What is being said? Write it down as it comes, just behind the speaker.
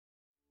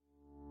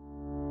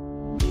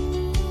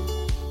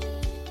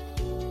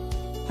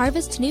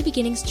Harvest New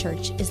Beginnings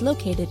Church is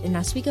located in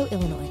Oswego,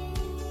 Illinois.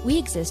 We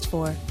exist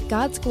for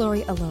God's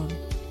glory alone,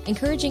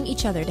 encouraging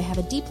each other to have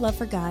a deep love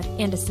for God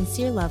and a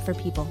sincere love for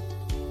people.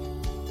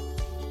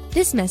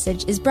 This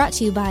message is brought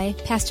to you by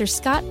Pastor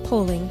Scott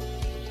Poling.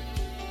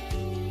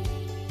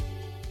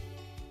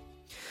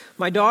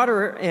 My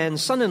daughter and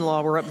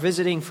son-in-law were up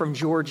visiting from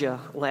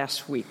Georgia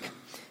last week.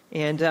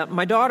 And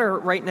my daughter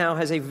right now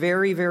has a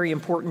very, very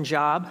important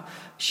job.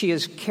 She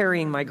is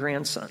carrying my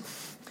grandson.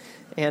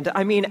 And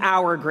I mean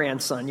our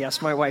grandson.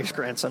 Yes, my wife's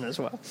grandson as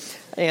well.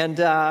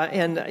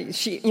 And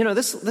she, you know,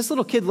 this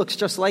little kid looks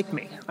just like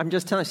me. I'm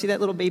just telling you, see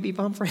that little baby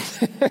bump right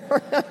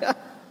there?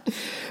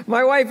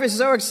 My wife is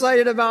so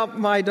excited about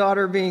my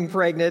daughter being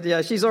pregnant.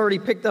 Yeah, she's already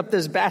picked up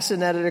this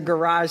bassinet at a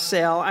garage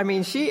sale. I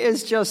mean, she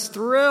is just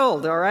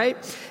thrilled, all right?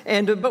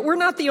 But we're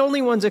not the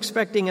only ones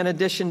expecting an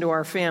addition to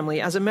our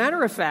family. As a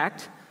matter of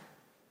fact,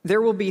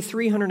 there will be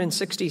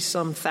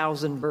 360-some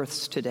thousand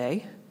births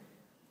today.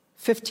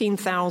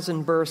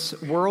 15,000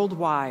 births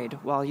worldwide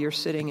while you're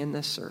sitting in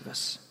this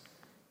service.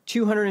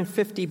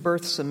 250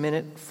 births a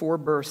minute, 4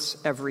 births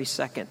every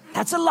second.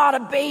 That's a lot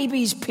of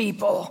babies,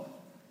 people.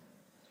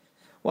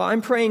 Well,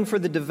 I'm praying for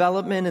the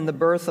development and the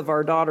birth of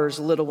our daughter's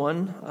little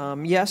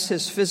one. Yes,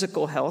 his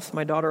physical health.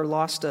 My daughter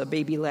lost a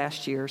baby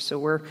last year, so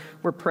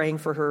we're praying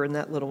for her and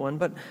that little one.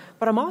 But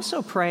I'm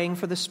also praying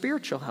for the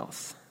spiritual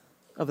health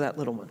of that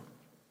little one.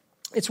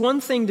 It's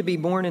one thing to be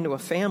born into a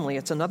family.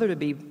 It's another to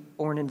be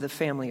born into the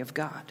family of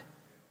God.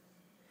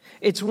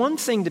 It's one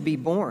thing to be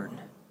born.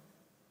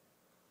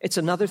 It's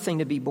another thing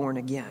to be born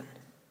again.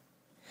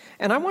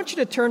 And I want you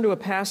to turn to a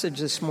passage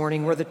this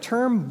morning where the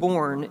term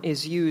born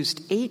is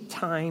used 8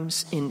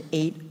 times in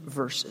 8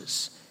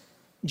 verses.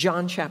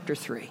 John chapter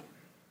 3.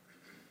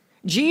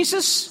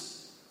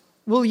 Jesus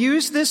will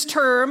use this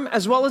term,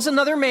 as well as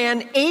another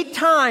man, 8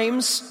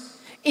 times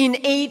in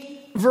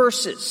 8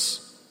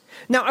 verses.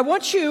 Now, I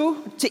want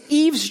you to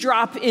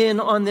eavesdrop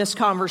in on this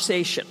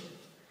conversation.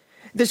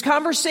 This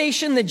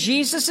conversation that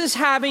Jesus is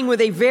having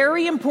with a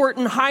very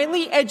important,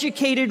 highly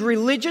educated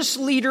religious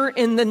leader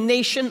in the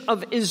nation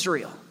of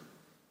Israel.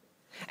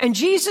 And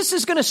Jesus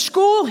is going to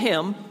school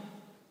him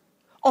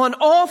on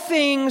all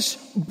things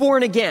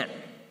born again.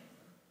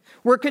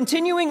 We're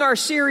continuing our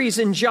series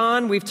in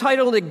John. We've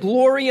titled it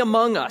Glory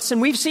Among Us, and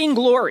we've seen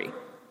glory.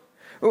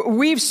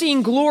 We've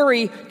seen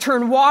glory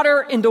turn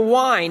water into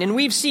wine, and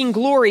we've seen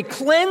glory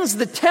cleanse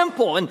the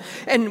temple,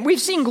 and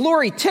we've seen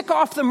glory tick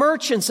off the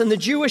merchants and the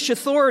Jewish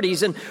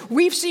authorities, and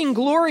we've seen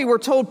glory, we're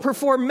told,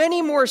 perform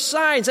many more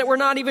signs that we're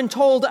not even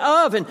told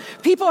of, and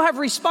people have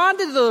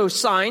responded to those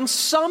signs,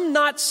 some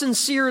not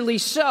sincerely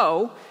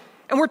so,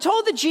 and we're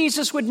told that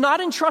Jesus would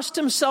not entrust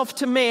himself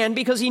to man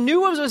because he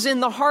knew what was in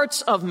the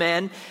hearts of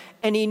men,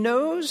 and he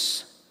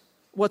knows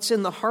what's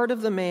in the heart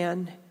of the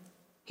man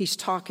he's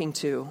talking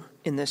to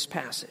in this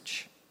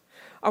passage.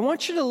 I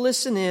want you to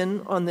listen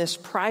in on this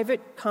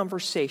private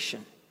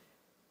conversation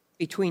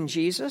between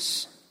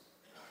Jesus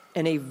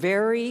and a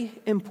very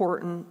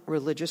important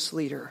religious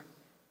leader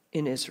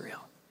in Israel.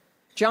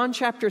 John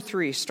chapter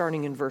 3,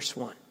 starting in verse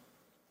 1.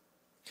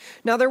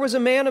 Now there was a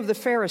man of the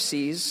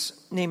Pharisees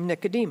named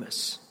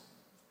Nicodemus,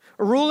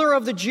 a ruler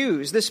of the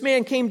Jews. This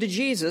man came to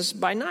Jesus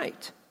by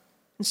night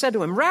and said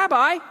to him,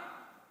 Rabbi,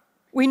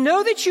 we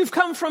know that you've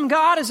come from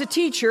God as a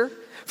teacher,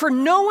 for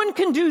no one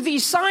can do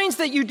these signs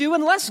that you do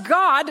unless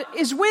God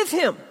is with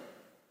him.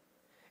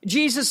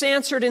 Jesus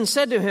answered and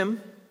said to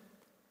him,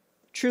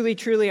 Truly,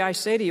 truly, I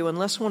say to you,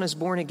 unless one is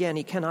born again,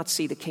 he cannot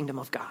see the kingdom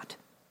of God.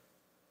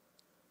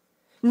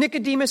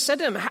 Nicodemus said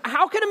to him,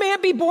 How can a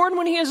man be born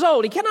when he is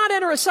old? He cannot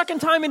enter a second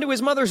time into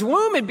his mother's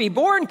womb and be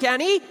born, can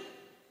he?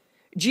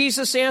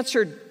 Jesus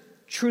answered,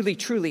 Truly,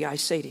 truly, I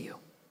say to you,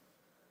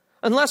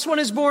 unless one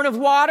is born of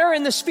water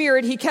and the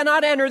Spirit, he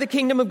cannot enter the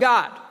kingdom of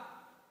God.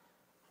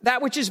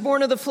 That which is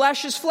born of the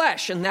flesh is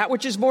flesh, and that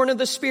which is born of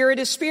the Spirit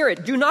is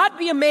spirit. Do not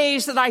be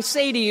amazed that I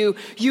say to you,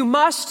 you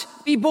must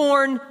be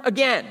born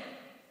again.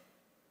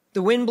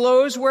 The wind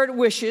blows where it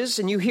wishes,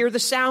 and you hear the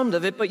sound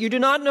of it, but you do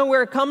not know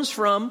where it comes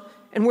from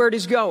and where it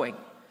is going.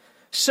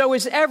 So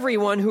is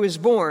everyone who is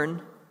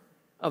born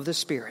of the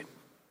Spirit.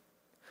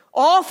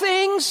 All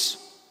things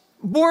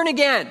born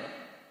again.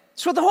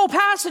 That's what the whole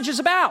passage is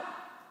about.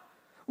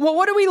 Well,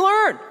 what do we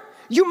learn?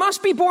 You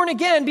must be born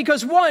again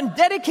because, one,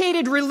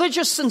 dedicated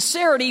religious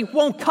sincerity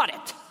won't cut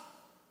it.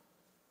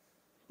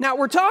 Now,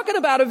 we're talking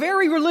about a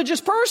very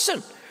religious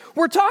person.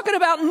 We're talking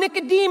about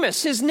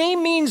Nicodemus. His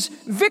name means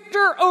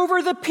victor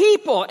over the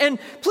people. And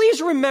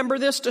please remember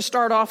this to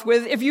start off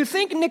with. If you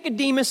think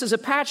Nicodemus is a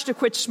patch to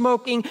quit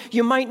smoking,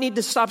 you might need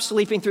to stop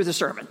sleeping through the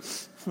sermon.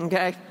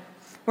 Okay?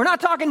 We're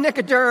not talking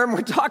Nicoderm,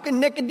 we're talking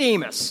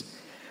Nicodemus.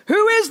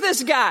 Who is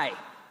this guy?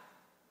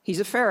 He's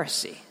a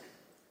Pharisee.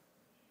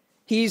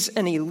 He's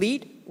an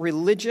elite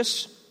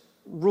religious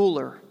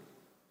ruler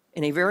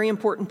in a very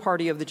important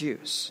party of the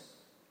Jews.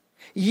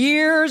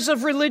 Years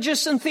of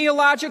religious and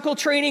theological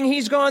training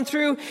he's gone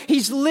through.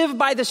 He's lived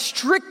by the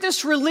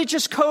strictest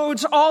religious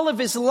codes all of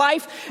his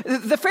life.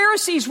 The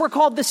Pharisees were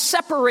called the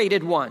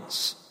separated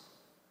ones.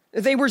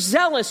 They were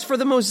zealous for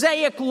the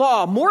Mosaic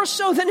law, more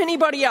so than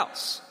anybody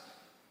else.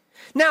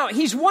 Now,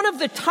 he's one of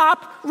the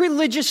top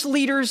religious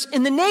leaders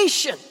in the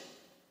nation.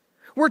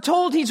 We're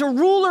told he's a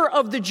ruler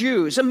of the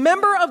Jews, a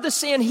member of the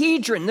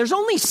Sanhedrin. There's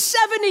only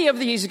 70 of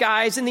these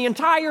guys in the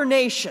entire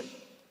nation.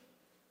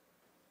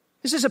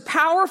 This is a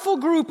powerful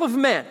group of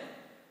men.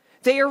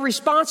 They are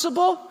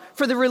responsible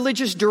for the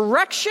religious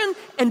direction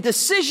and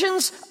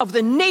decisions of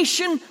the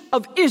nation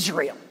of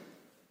Israel.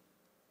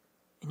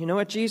 And you know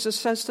what Jesus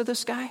says to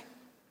this guy?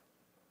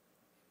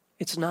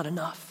 It's not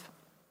enough.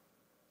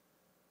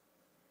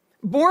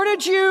 Born a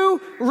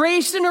Jew,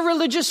 raised in a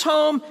religious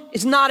home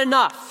is not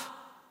enough.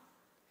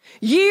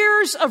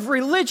 Years of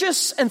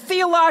religious and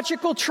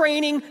theological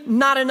training,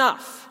 not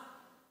enough.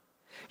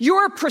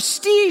 Your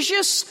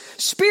prestigious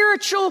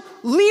spiritual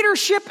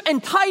leadership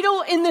and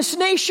title in this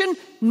nation,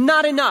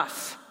 not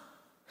enough.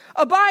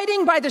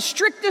 Abiding by the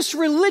strictest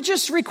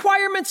religious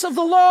requirements of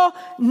the law,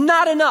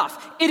 not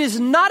enough. It is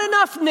not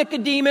enough,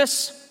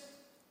 Nicodemus.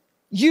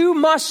 You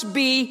must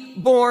be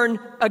born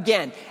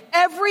again.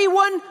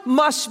 Everyone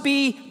must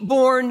be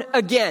born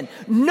again.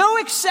 No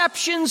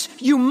exceptions.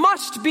 You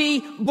must be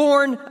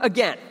born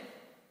again.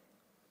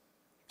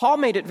 Paul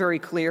made it very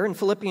clear in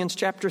Philippians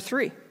chapter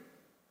 3.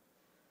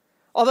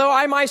 Although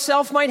I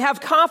myself might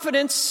have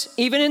confidence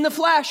even in the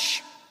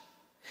flesh,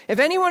 if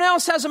anyone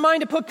else has a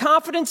mind to put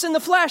confidence in the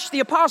flesh,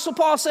 the Apostle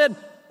Paul said,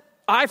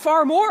 I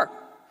far more.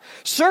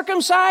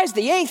 Circumcised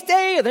the 8th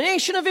day of the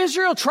nation of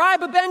Israel,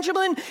 tribe of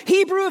Benjamin,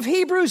 Hebrew of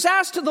Hebrews,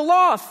 as to the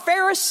law, a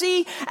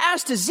Pharisee,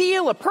 as to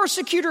zeal, a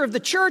persecutor of the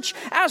church,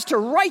 as to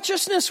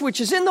righteousness,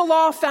 which is in the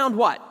law, found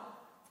what?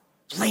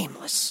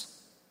 Blameless.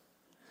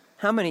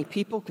 How many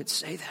people could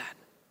say that?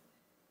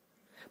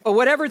 But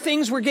whatever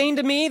things were gained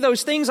to me,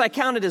 those things I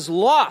counted as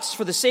loss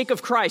for the sake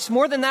of Christ.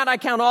 More than that, I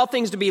count all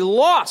things to be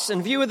loss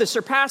in view of the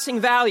surpassing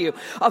value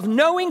of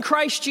knowing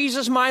Christ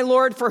Jesus my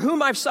Lord, for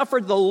whom I've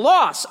suffered the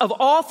loss of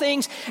all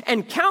things,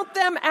 and count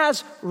them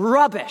as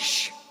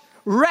rubbish,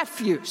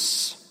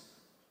 refuse.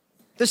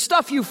 The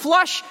stuff you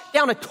flush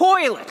down a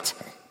toilet,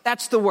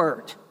 that's the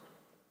word.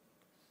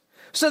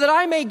 So that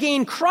I may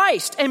gain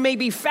Christ and may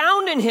be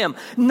found in him,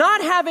 not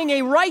having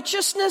a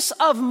righteousness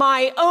of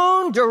my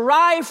own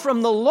derived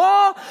from the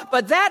law,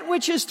 but that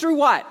which is through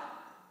what?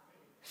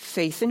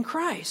 Faith in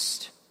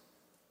Christ.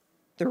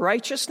 The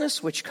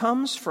righteousness which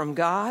comes from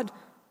God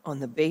on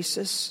the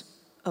basis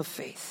of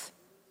faith.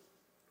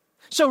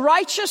 So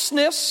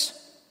righteousness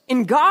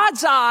in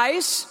God's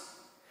eyes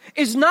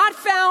is not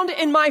found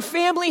in my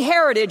family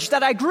heritage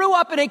that I grew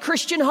up in a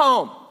Christian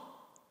home,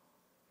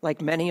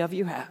 like many of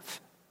you have.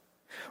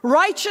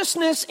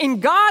 Righteousness in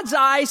God's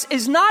eyes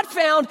is not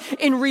found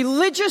in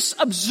religious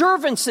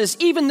observances,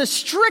 even the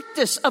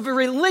strictest of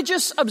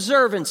religious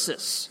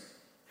observances.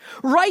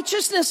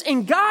 Righteousness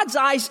in God's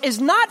eyes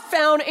is not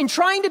found in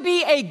trying to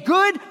be a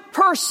good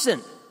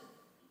person.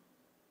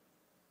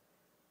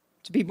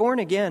 To be born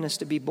again is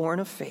to be born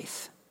of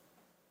faith.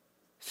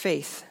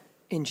 Faith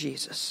in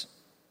Jesus.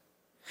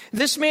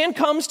 This man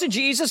comes to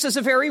Jesus as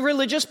a very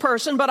religious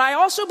person, but I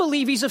also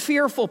believe he's a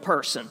fearful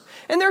person.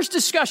 And there's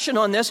discussion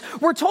on this.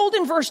 We're told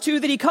in verse 2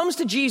 that he comes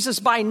to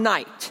Jesus by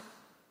night.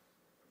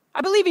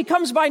 I believe he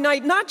comes by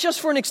night not just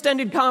for an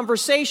extended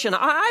conversation.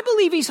 I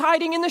believe he's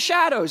hiding in the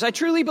shadows. I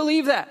truly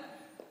believe that.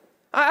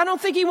 I don't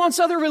think he wants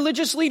other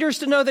religious leaders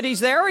to know that he's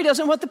there. He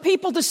doesn't want the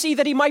people to see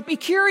that he might be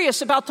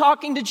curious about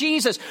talking to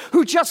Jesus,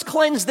 who just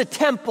cleansed the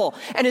temple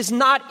and is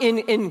not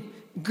in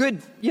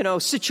good,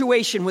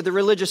 situation with the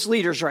religious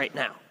leaders right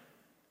now.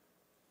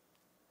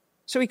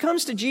 So he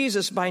comes to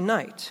Jesus by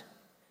night.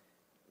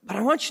 But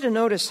I want you to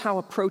notice how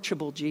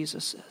approachable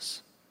Jesus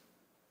is.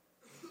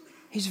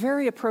 He's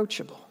very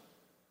approachable.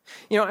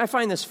 I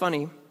find this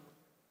funny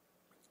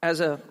as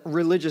a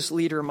religious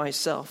leader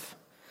myself.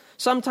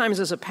 Sometimes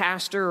as a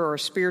pastor or a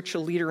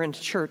spiritual leader in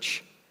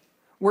church,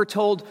 we're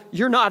told,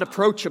 you're not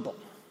approachable.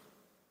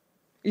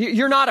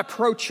 You're not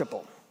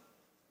approachable.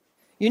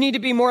 You need to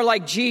be more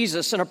like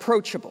Jesus and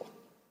approachable.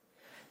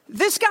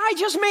 This guy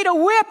just made a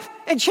whip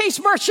and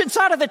chased merchants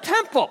out of the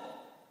temple.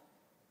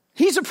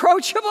 He's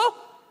approachable.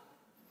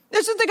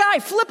 This is the guy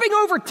flipping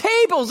over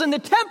tables in the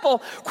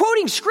temple,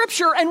 quoting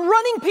scripture and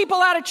running people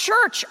out of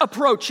church.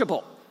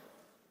 Approachable.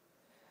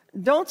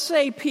 Don't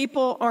say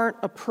people aren't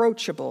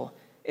approachable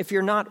if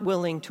you're not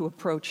willing to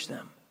approach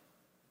them.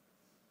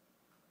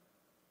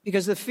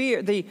 Because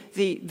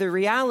the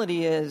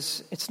reality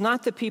is, it's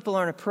not that people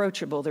aren't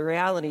approachable. The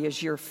reality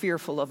is you're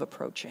fearful of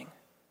approaching.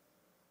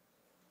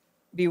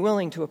 Be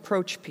willing to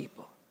approach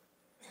people.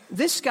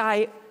 This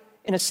guy,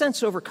 in a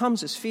sense,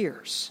 overcomes his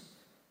fears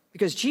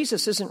because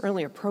Jesus isn't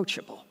really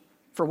approachable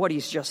for what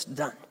he's just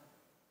done.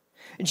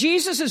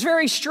 Jesus is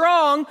very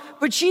strong,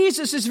 but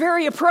Jesus is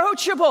very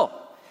approachable.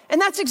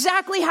 And that's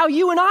exactly how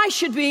you and I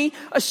should be,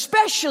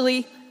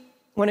 especially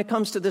when it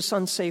comes to this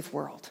unsaved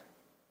world.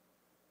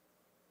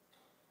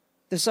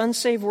 This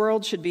unsaved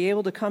world should be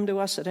able to come to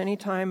us at any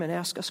time and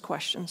ask us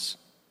questions.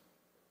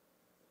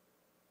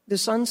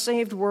 This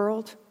unsaved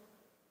world,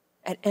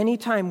 at any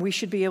time, we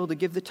should be able to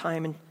give the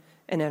time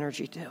and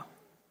energy to.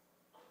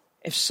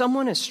 If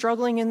someone is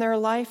struggling in their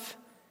life,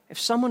 if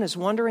someone is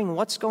wondering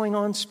what's going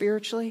on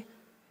spiritually,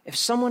 If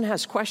someone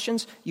has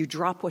questions, you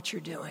drop what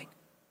you're doing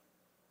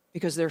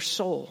because their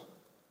soul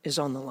is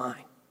on the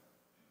line.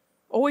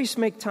 Always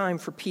make time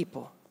for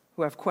people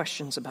who have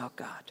questions about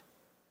God.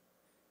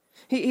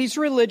 He's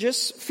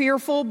religious,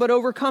 fearful, but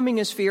overcoming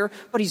his fear,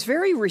 but he's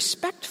very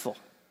respectful.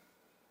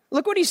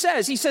 Look what he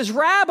says. He says,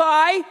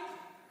 Rabbi,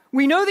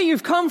 we know that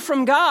you've come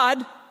from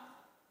God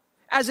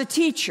as a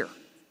teacher.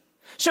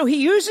 So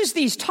he uses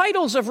these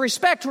titles of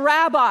respect,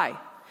 Rabbi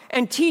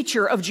and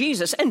teacher of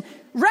Jesus. And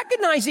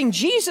recognizing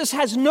Jesus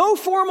has no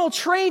formal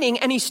training,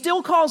 and he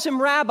still calls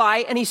him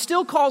Rabbi, and he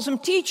still calls him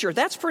teacher.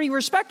 That's pretty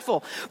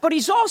respectful. But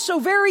he's also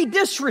very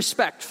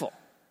disrespectful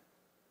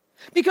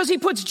because he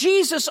puts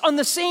Jesus on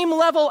the same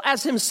level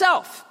as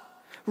himself.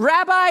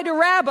 Rabbi to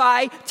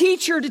rabbi,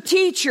 teacher to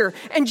teacher.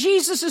 And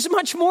Jesus is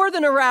much more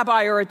than a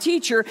rabbi or a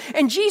teacher.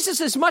 And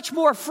Jesus is much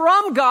more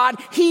from God.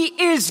 He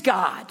is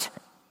God.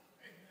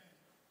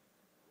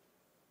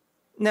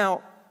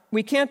 Now,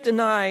 we can't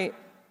deny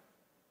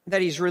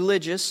that he's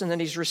religious and that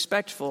he's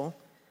respectful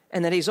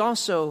and that he's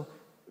also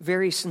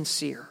very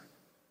sincere.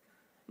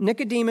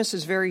 Nicodemus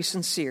is very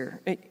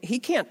sincere. He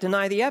can't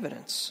deny the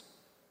evidence.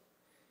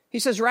 He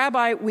says,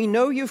 Rabbi, we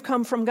know you've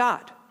come from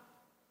God.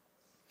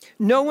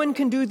 No one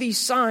can do these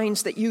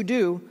signs that you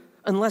do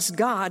unless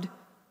God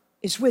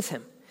is with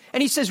him.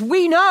 And he says,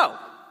 we know.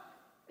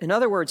 In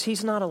other words,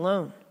 he's not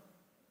alone.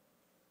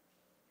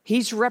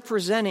 He's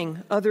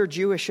representing other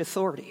Jewish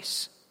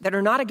authorities that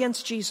are not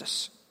against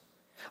Jesus.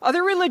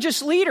 Other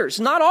religious leaders,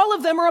 not all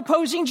of them are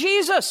opposing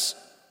Jesus.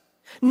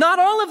 Not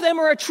all of them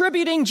are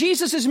attributing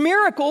Jesus'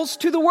 miracles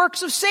to the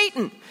works of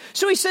Satan.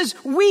 So he says,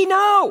 we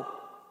know.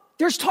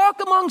 There's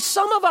talk among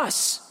some of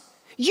us.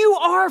 You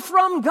are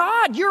from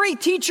God. You're a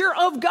teacher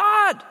of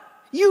God.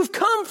 You've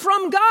come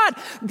from God.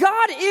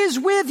 God is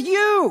with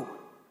you.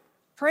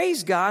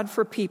 Praise God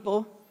for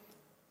people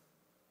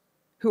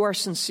who are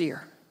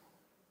sincere,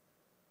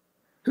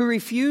 who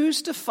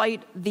refuse to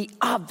fight the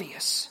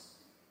obvious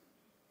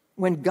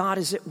when God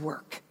is at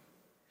work.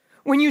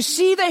 When you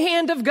see the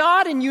hand of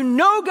God and you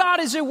know God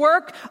is at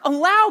work,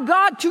 allow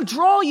God to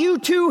draw you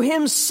to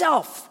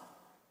himself.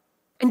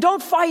 And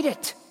don't fight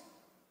it.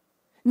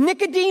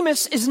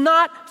 Nicodemus is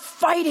not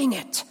fighting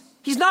it.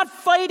 He's not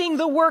fighting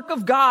the work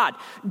of God.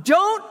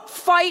 Don't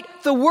fight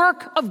the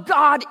work of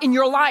God in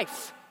your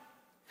life.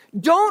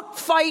 Don't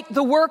fight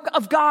the work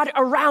of God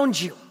around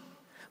you.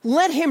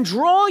 Let him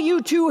draw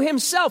you to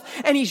himself.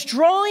 And he's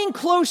drawing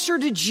closer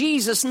to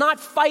Jesus, not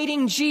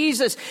fighting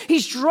Jesus.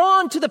 He's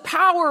drawn to the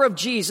power of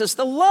Jesus,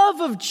 the love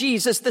of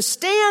Jesus, the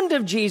stand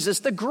of Jesus,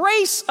 the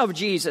grace of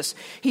Jesus.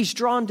 He's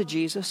drawn to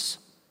Jesus.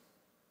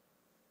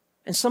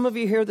 And some of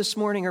you here this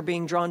morning are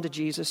being drawn to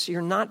Jesus.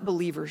 You're not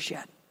believers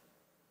yet.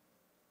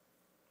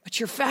 But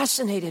you're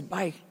fascinated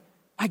by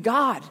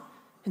God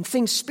and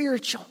things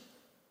spiritual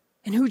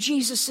and who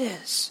Jesus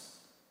is.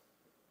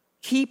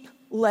 Keep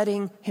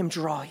letting him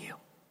draw you.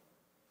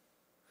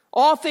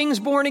 All things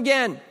born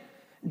again.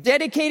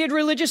 Dedicated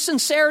religious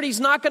sincerity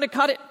is not going to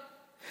cut it.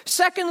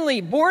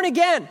 Secondly, born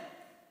again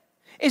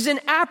is an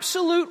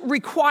absolute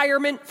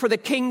requirement for the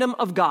kingdom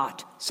of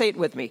God. Say it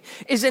with me.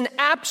 Is an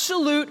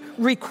absolute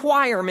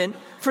requirement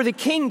for the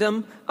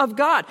kingdom of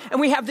God. And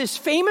we have this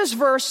famous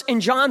verse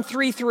in John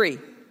 3:3.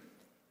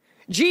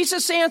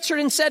 Jesus answered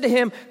and said to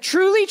him,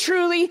 truly,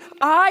 truly,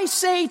 I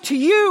say to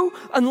you,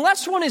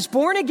 unless one is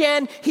born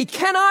again, he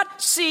cannot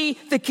see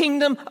the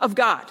kingdom of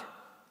God.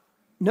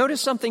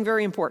 Notice something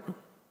very important.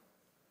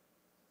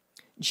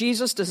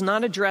 Jesus does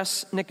not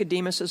address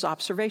Nicodemus's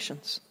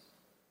observations.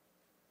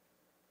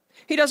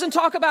 He doesn't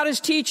talk about his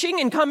teaching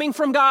and coming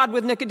from God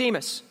with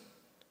Nicodemus.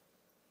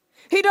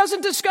 He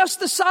doesn't discuss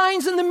the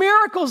signs and the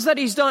miracles that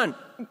he's done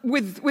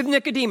with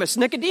Nicodemus.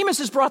 Nicodemus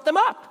has brought them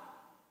up.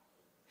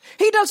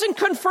 He doesn't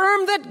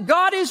confirm that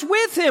God is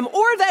with him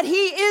or that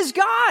he is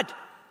God.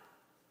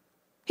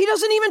 He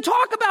doesn't even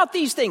talk about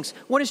these things.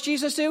 What does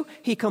Jesus do?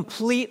 He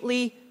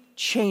completely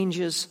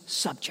changes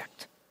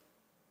subject.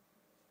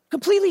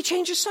 Completely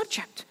changes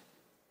subject.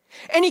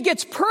 And he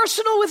gets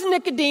personal with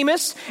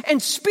Nicodemus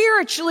and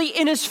spiritually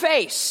in his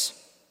face.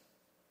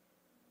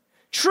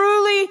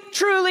 Truly,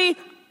 truly,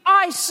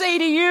 I say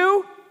to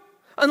you,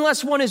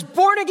 unless one is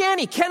born again,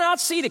 he cannot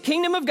see the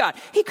kingdom of God.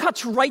 He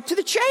cuts right to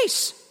the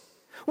chase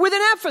with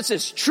an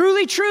emphasis.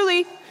 Truly,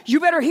 truly, you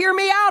better hear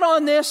me out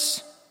on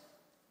this.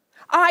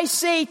 I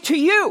say to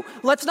you,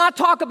 let's not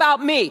talk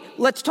about me.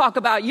 Let's talk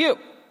about you.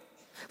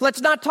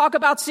 Let's not talk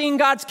about seeing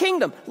God's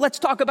kingdom. Let's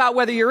talk about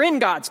whether you're in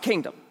God's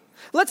kingdom.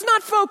 Let's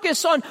not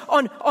focus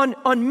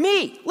on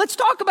me. Let's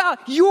talk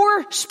about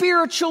your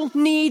spiritual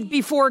need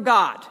before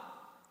God.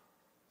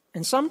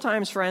 And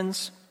sometimes,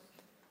 friends,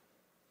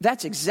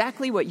 that's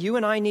exactly what you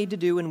and I need to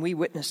do when we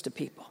witness to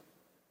people.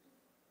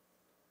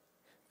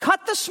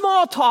 Cut the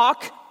small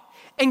talk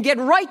and get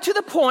right to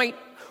the point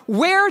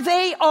where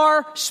they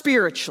are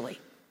spiritually.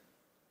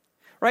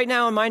 Right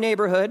now in my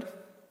neighborhood,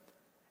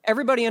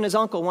 everybody and his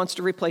uncle wants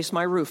to replace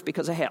my roof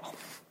because of hail.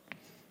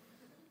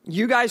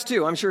 You guys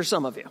too, I'm sure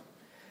some of you.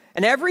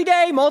 And every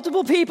day,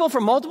 multiple people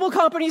from multiple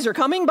companies are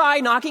coming by,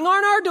 knocking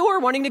on our door,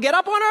 wanting to get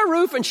up on our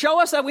roof and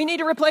show us that we need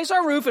to replace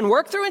our roof and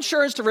work through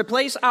insurance to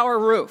replace our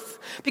roof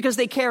because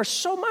they care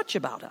so much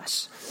about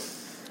us.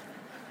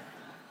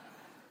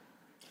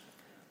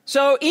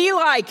 So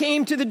Eli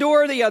came to the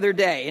door the other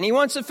day, and he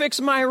wants to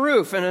fix my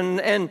roof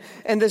and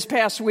this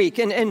past week.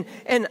 And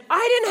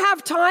I didn't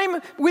have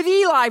time with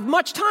Eli,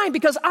 much time,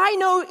 because I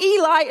know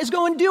Eli is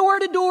going door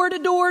to door to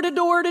door to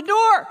door to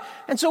door.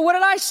 And so what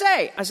did I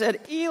say? I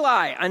said,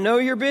 Eli, I know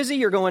you're busy.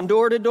 You're going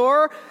door to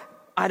door.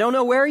 I don't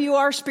know where you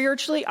are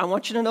spiritually. I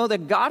want you to know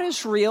that God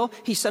is real.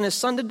 He sent his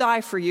son to die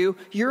for you.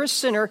 You're a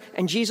sinner,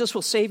 and Jesus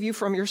will save you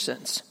from your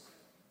sins.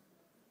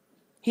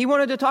 He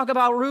wanted to talk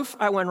about roof.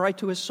 I went right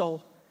to his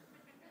soul.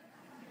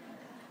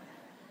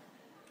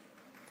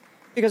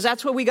 Because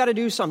that's what we got to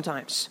do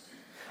sometimes.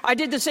 I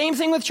did the same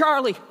thing with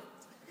Charlie.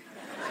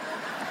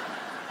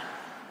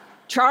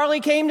 Charlie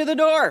came to the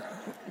door.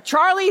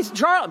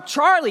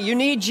 Charlie, you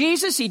need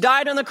Jesus. He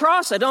died on the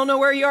cross. I don't know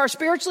where you are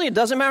spiritually. It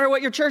doesn't matter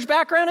what your church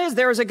background is.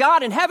 There is a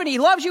God in heaven. He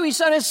loves you. He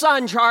sent his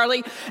son,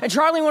 Charlie. And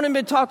Charlie wanted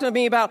to talk to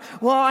me about,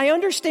 well, I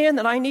understand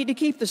that I need to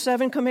keep the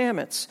 7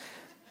 commandments.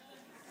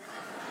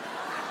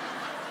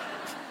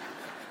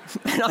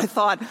 And I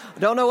thought, I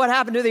don't know what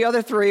happened to the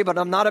other 3, but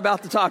I'm not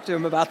about to talk to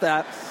him about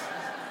that.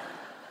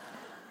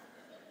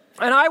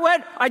 And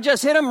I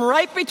just hit him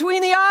right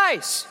between the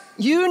eyes.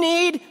 You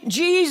need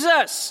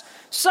Jesus.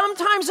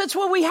 Sometimes that's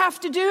what we have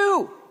to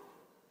do.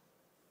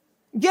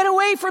 Get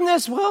away from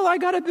this, well, I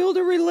got to build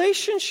a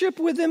relationship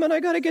with them and I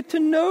got to get to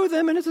know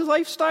them and it's a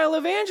lifestyle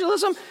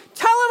evangelism.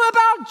 Tell them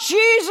about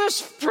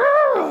Jesus.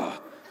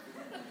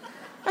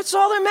 That's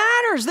all that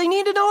matters. They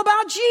need to know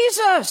about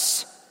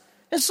Jesus.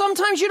 And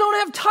sometimes you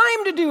don't have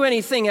time to do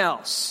anything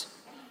else.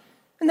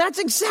 And that's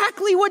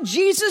exactly what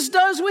Jesus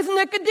does with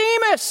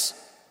Nicodemus.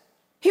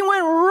 He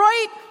went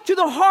right to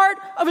the heart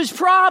of his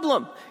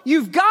problem.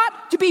 You've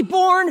got to be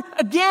born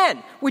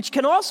again, which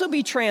can also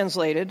be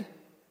translated,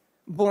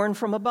 born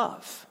from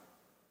above.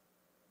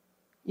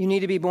 You need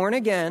to be born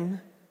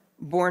again,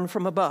 born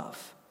from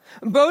above.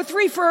 Both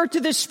refer to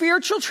the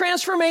spiritual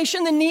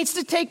transformation that needs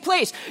to take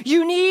place.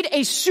 You need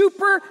a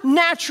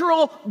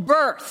supernatural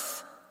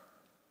birth.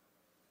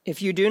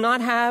 If you do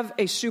not have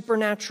a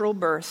supernatural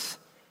birth,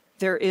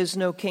 there is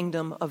no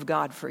kingdom of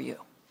God for you.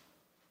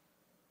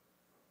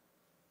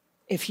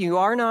 If you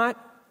are not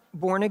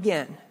born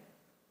again,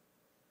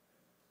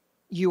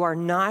 you are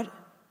not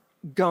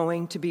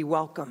going to be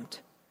welcomed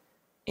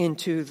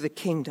into the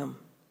kingdom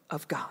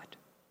of God.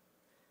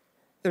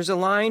 There's a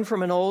line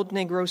from an old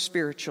Negro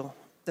spiritual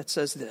that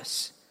says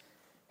this: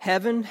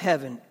 heaven,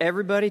 heaven,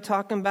 everybody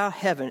talking about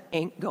heaven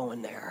ain't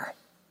going there.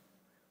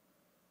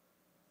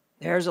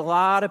 There's a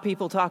lot of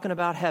people talking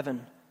about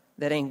heaven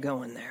that ain't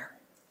going there.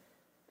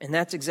 And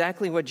that's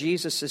exactly what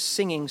Jesus is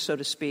singing, so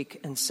to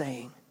speak, and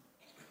saying.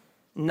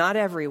 Not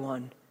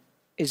everyone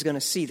is going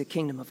to see the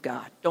kingdom of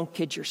God. Don't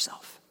kid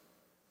yourself.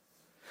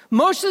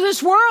 Most of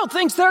this world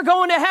thinks they're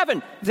going to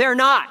heaven. They're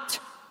not.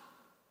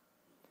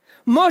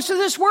 Most of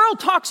this world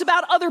talks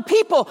about other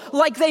people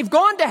like they've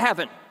gone to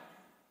heaven.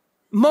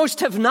 Most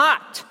have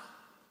not.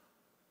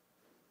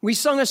 We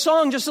sung a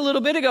song just a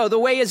little bit ago. The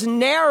way is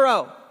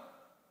narrow.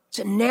 It's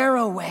a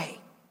narrow way.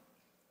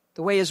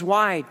 The way is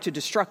wide to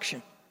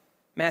destruction.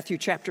 Matthew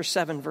chapter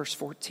 7, verse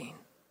 14.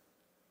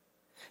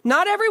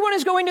 Not everyone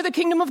is going to the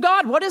kingdom of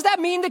God. What does that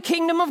mean, the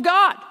kingdom of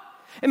God?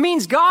 It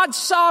means God's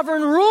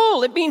sovereign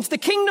rule. It means the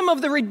kingdom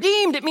of the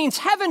redeemed. It means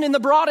heaven in the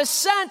broadest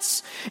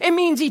sense. It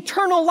means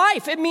eternal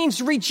life. It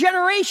means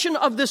regeneration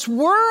of this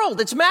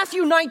world. It's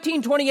Matthew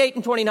 19, 28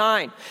 and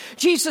 29.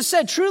 Jesus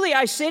said, truly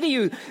I say to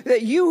you,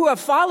 that you who have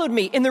followed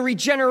me in the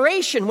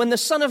regeneration, when the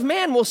Son of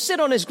Man will sit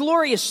on his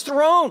glorious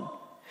throne,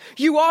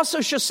 you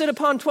also shall sit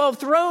upon 12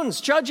 thrones,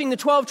 judging the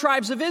 12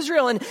 tribes of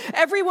Israel. And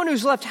everyone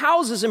who's left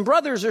houses and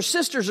brothers or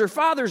sisters or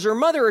fathers or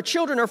mother or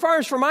children or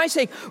farms for my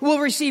sake will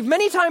receive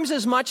many times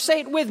as much,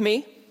 say it with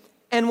me,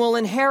 and will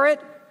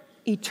inherit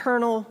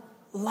eternal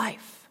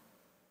life.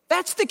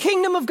 That's the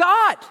kingdom of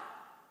God.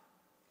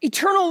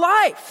 Eternal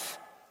life.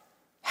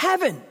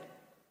 Heaven.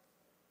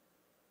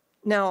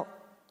 Now,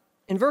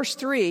 in verse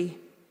 3,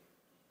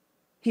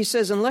 he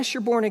says, unless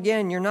you're born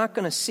again, you're not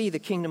going to see the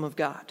kingdom of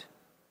God.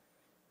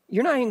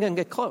 You're not even going to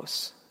get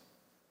close.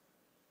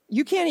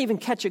 You can't even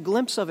catch a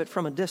glimpse of it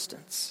from a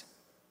distance.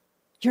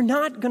 You're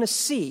not going to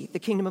see the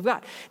kingdom of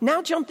God.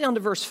 Now jump down to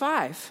verse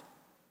 5.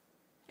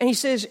 And he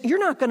says, you're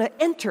not going to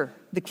enter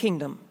the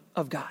kingdom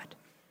of God.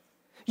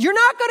 You're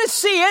not going to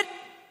see it,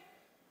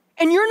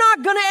 and you're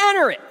not going to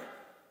enter it.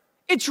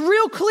 It's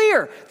real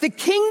clear. The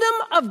kingdom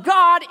of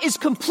God is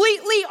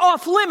completely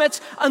off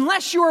limits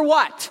unless you are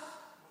what?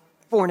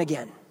 Born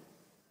again.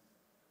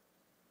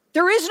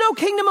 There is no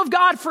kingdom of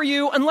God for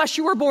you unless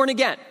you are born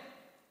again.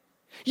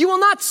 You will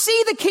not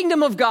see the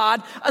kingdom of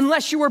God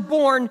unless you are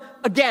born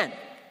again.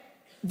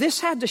 This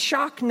had to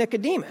shock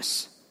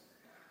Nicodemus.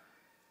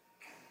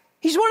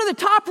 He's one of the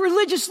top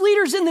religious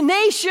leaders in the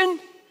nation.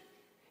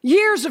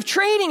 Years of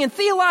training and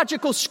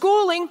theological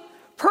schooling.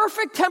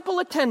 Perfect temple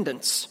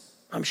attendance,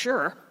 I'm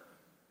sure.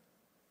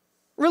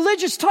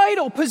 religious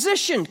title,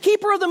 position,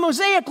 keeper of the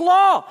Mosaic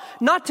law,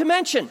 not to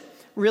mention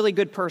really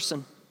good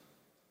person.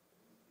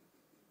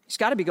 He's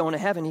got to be going to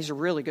heaven. He's a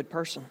really good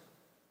person.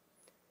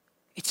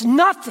 It's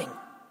nothing.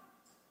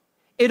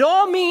 It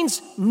all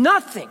means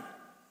nothing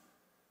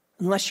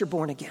unless you're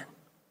born again.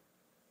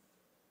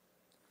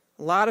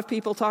 A lot of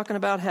people talking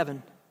about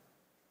heaven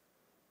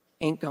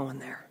ain't going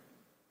there.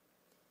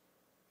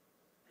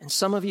 And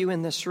some of you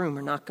in this room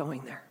are not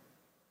going there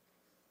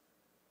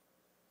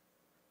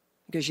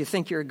because you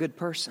think you're a good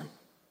person.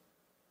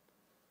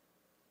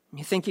 And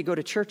you think you go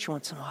to church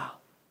once in a while.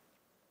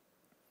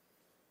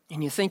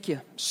 And you think you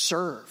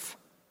serve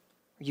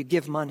or you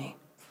give money.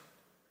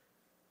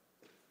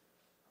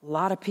 A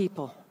lot of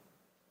people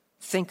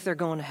think they're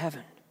going to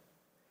heaven,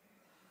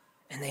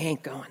 and they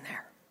ain't going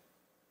there.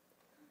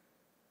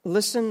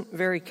 Listen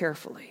very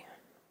carefully.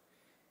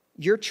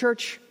 Your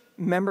church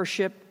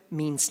membership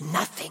means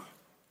nothing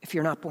if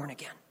you're not born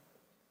again.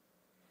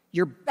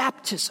 Your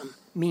baptism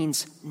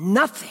means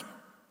nothing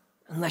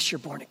unless you're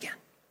born again.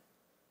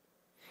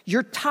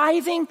 Your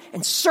tithing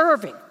and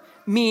serving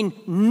mean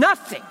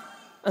nothing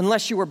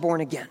unless you were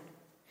born again.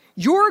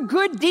 Your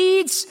good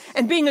deeds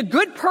and being a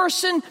good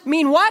person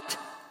mean what?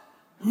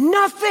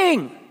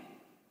 Nothing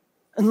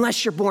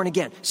unless you're born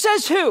again.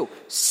 Says who?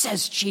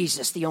 Says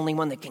Jesus, the only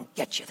one that can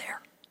get you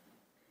there.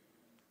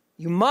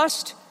 You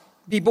must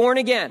be born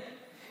again.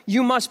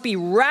 You must be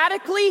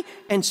radically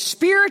and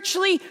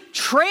spiritually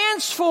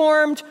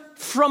transformed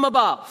from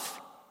above.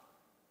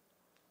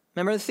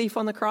 Remember the thief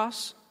on the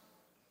cross?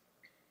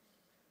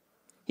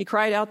 He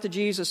cried out to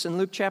Jesus in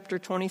Luke chapter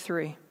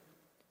 23.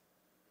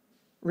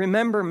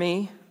 Remember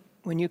me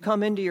when you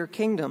come into your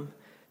kingdom,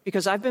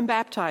 because I've been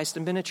baptized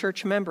and been a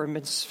church member and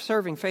been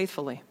serving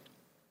faithfully.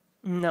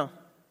 No,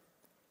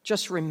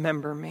 just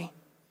remember me.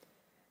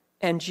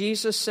 And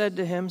Jesus said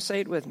to him,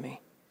 say it with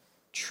me,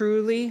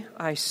 truly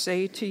I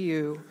say to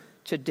you,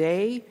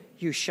 today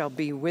you shall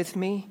be with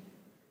me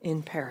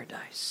in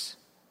paradise.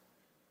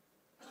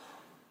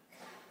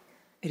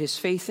 It is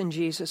faith in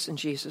Jesus and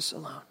Jesus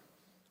alone.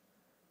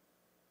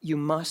 You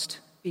must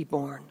be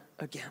born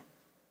again.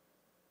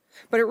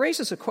 But it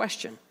raises a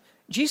question.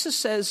 Jesus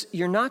says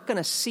you're not going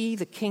to see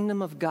the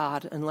kingdom of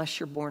God unless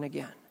you're born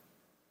again.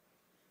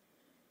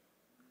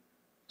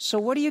 So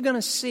what are you going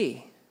to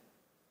see?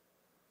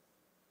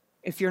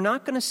 If you're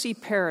not going to see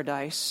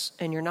paradise,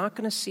 and you're not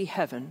going to see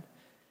heaven,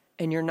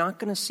 and you're not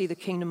going to see the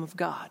kingdom of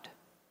God,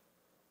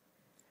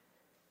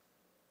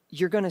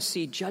 you're going to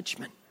see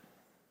judgment.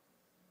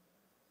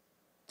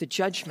 The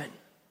judgment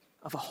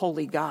of a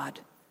holy God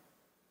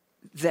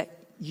that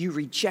you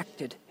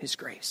rejected his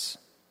grace.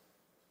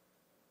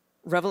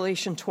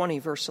 Revelation 20,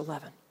 verse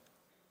 11.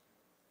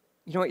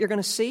 You know what you're going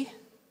to see?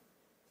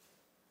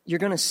 You're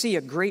going to see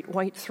a great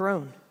white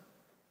throne,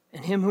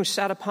 and him who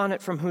sat upon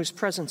it, from whose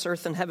presence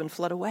earth and heaven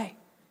fled away.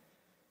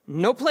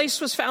 No place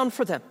was found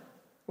for them.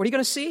 What are you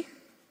going to see?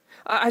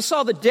 I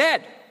saw the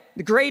dead,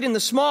 the great and the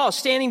small,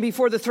 standing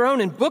before the throne,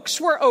 and books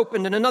were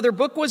opened, and another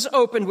book was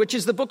opened, which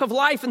is the book of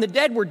life, and the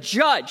dead were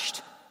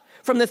judged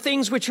from the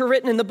things which were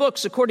written in the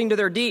books according to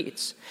their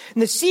deeds.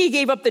 And the sea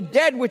gave up the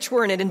dead which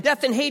were in it, and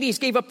death and Hades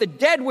gave up the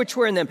dead which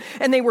were in them,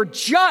 and they were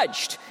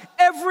judged,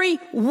 every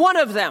one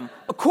of them,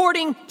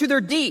 according to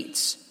their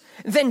deeds.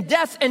 Then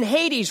death and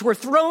Hades were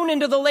thrown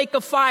into the lake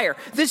of fire.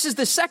 This is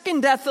the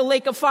second death, the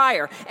lake of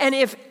fire. And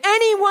if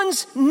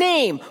anyone's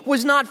name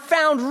was not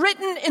found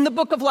written in the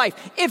book of life,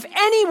 if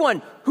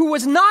anyone who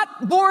was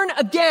not born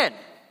again,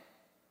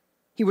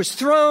 he was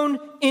thrown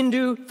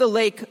into the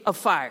lake of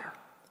fire.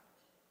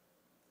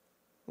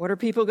 What are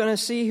people going to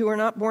see who are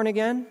not born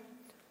again?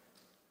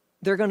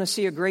 They're going to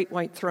see a great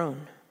white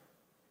throne,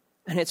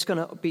 and it's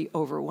going to be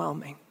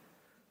overwhelming.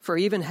 For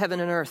even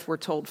heaven and earth, we're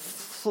told,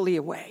 flee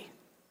away.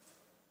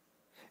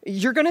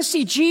 You're going to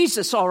see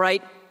Jesus, all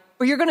right,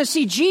 but you're going to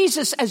see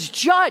Jesus as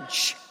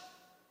judge.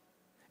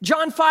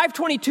 John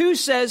 5:22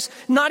 says,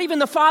 not even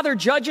the Father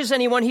judges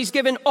anyone. He's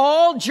given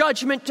all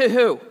judgment to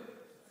who?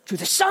 To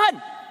the Son.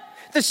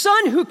 The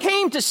Son who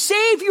came to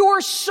save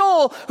your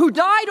soul, who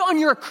died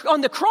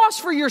on the cross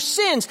for your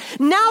sins,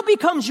 now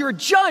becomes your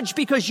judge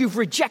because you've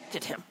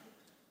rejected him.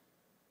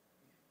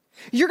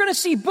 You're going to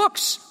see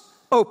books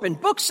open,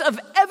 books of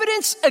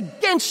evidence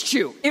against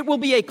you. It will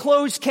be a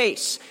closed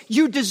case.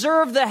 You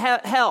deserve the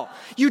hell.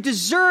 You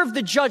deserve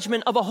the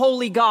judgment of a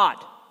holy God.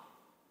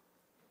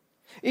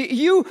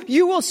 You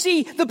will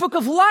see the book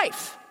of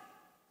life,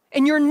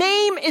 and your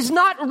name is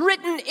not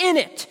written in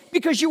it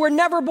because you were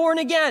never born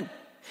again.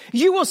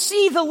 You will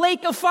see the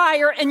lake of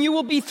fire, and you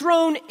will be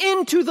thrown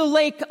into the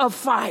lake of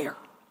fire.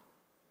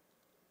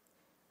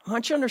 I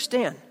want you to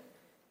understand,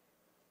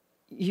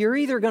 you're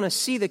either going to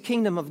see the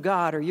kingdom of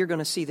God or you're going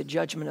to see the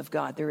judgment of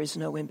God. There is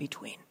no in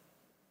between.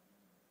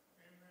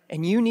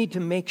 And you need to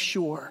make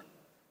sure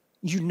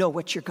you know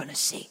what you're going to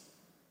see.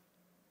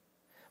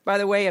 By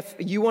the way, if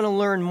you want to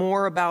learn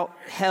more about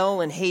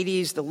hell and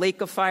Hades, the lake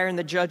of fire and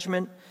the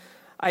judgment,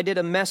 I did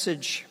a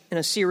message in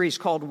a series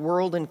called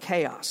World in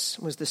Chaos.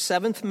 It was the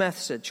 7th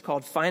message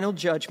called Final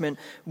Judgment,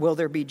 Will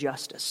There Be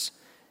Justice?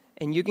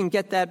 And you can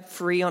get that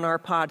free on our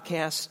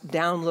podcast.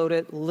 Download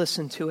it,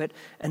 listen to it,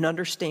 and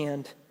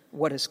understand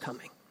what is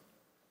coming.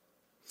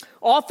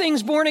 All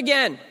things born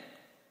again.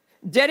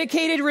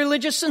 Dedicated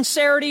religious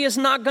sincerity is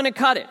not going to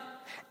cut it.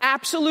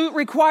 Absolute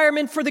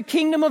requirement for the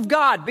kingdom of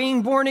God,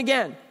 being born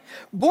again.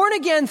 Born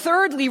again,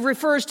 thirdly,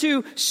 refers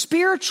to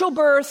spiritual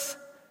birth,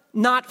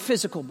 not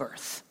physical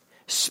birth.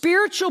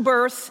 Spiritual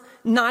birth,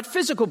 not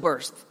physical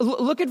birth.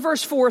 Look at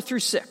verse 4 through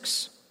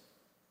 6.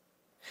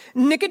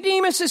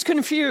 Nicodemus is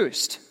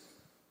confused.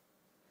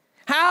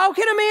 How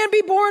can a man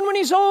be born when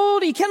he's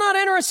old? He cannot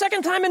enter a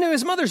second time into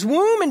his mother's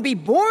womb and be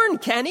born,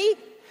 can he?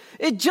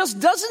 It just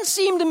doesn't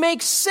seem to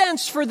make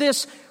sense for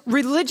this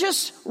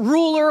religious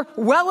ruler,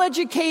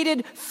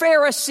 well-educated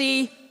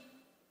Pharisee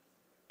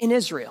in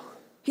Israel.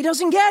 He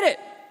doesn't get it.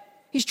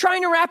 He's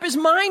trying to wrap his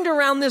mind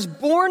around this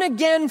born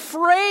again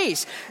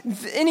phrase.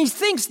 And he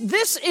thinks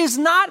this is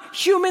not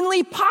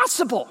humanly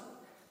possible.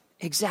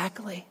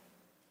 Exactly.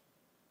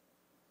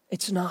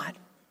 It's not.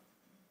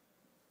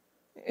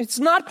 It's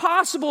not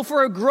possible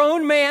for a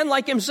grown man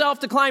like himself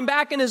to climb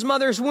back in his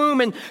mother's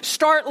womb and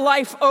start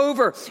life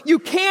over. You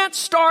can't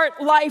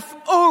start life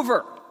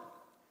over.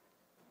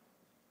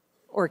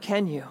 Or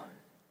can you?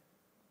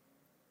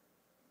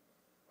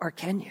 Or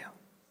can you?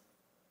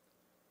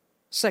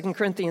 2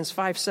 Corinthians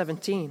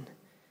 5:17.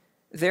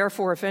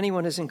 Therefore, if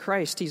anyone is in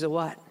Christ, he's a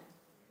what?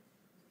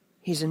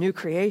 He's a new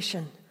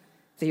creation.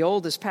 The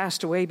old has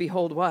passed away.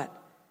 Behold what?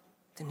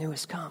 The new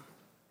has come.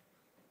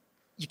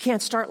 You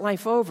can't start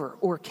life over,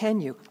 or can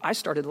you? I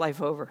started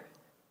life over.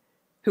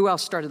 Who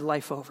else started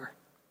life over?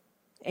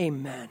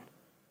 Amen.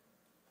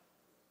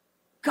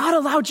 God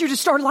allowed you to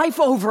start life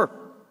over.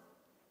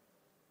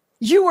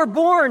 You were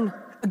born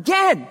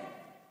again.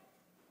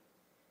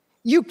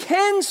 You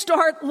can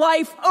start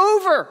life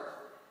over.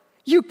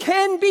 You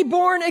can be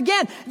born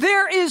again.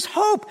 There is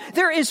hope.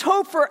 There is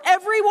hope for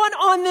everyone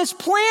on this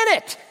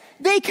planet.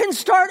 They can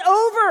start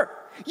over.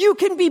 You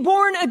can be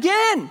born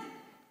again.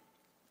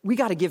 We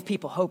got to give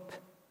people hope.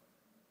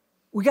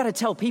 We got to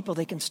tell people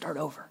they can start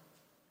over.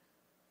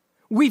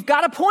 We've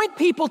got to point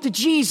people to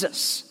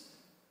Jesus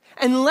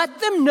and let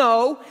them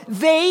know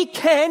they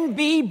can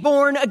be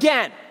born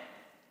again.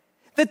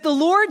 That the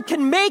Lord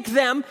can make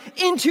them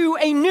into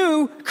a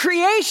new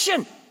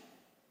creation.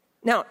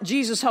 Now,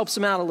 Jesus helps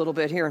them out a little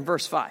bit here in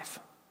verse 5.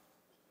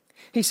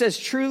 He says,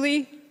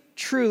 truly,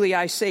 truly,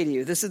 I say to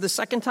you. This is the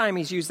second time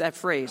he's used that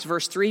phrase.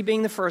 Verse 3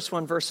 being the first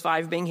one, verse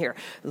 5 being here.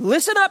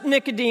 Listen up,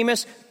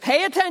 Nicodemus.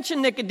 Pay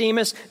attention,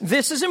 Nicodemus.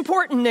 This is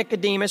important,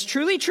 Nicodemus.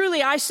 Truly,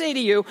 truly, I say to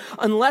you,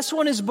 unless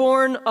one is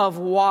born of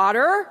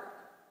water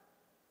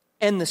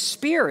and the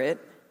Spirit,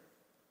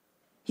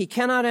 he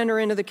cannot enter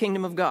into the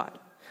kingdom of God.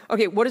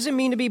 Okay, what does it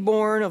mean to be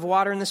born of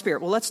water and the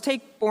Spirit? Well, let's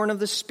take born of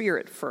the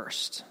Spirit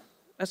first.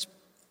 That's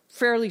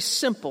fairly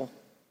simple,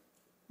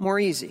 more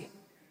easy.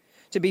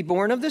 To be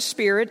born of the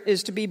Spirit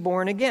is to be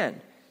born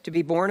again. To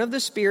be born of the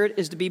Spirit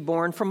is to be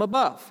born from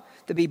above.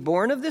 To be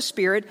born of the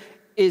Spirit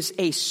is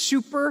a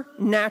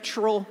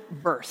supernatural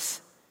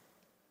birth.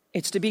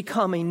 It's to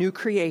become a new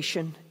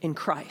creation in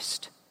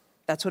Christ.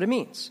 That's what it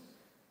means.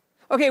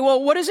 Okay,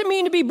 well, what does it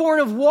mean to be born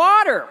of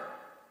water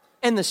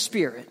and the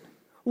Spirit?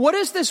 What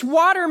does this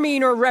water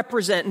mean or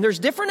represent? And there's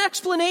different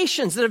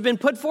explanations that have been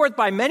put forth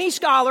by many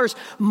scholars,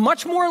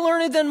 much more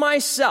learned than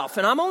myself.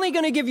 And I'm only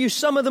going to give you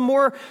some of the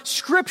more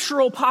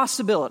scriptural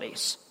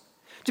possibilities.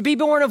 To be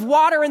born of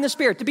water and the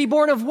Spirit. To be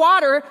born of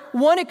water,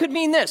 one, it could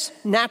mean this: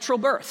 natural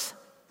birth.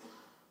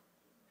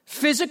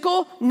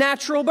 Physical,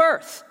 natural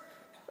birth.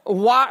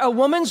 A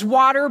woman's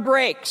water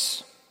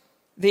breaks.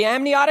 The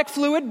amniotic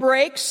fluid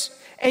breaks,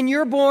 and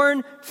you're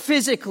born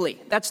physically.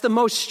 That's the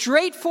most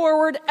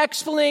straightforward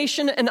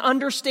explanation and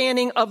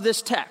understanding of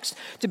this text.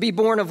 To be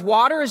born of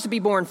water is to be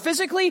born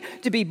physically.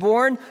 To be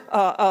born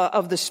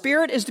of the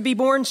Spirit is to be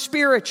born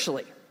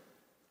spiritually.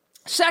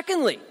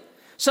 Secondly,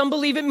 some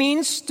believe it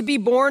means to be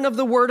born of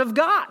the Word of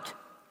God.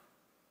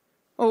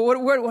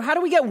 How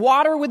do we get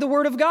water with the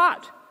Word of God?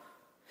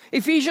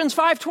 Ephesians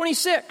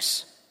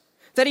 5:26,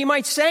 that he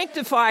might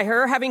sanctify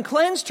her, having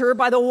cleansed her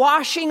by the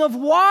washing of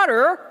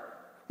water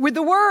with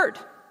the Word.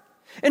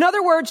 In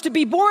other words, to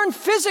be born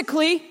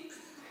physically,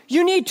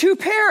 you need two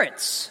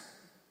parents.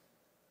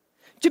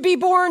 To be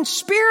born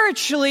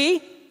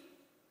spiritually,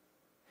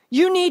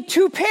 you need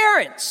two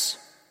parents,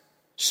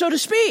 so to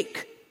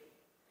speak.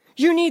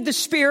 You need the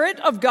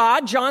Spirit of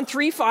God, John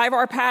 3:5,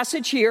 our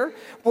passage here,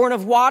 born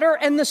of water,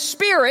 and the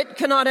Spirit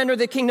cannot enter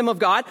the kingdom of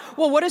God.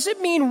 Well, what does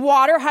it mean,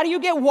 water? How do you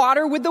get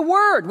water with the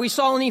Word? We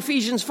saw in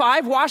Ephesians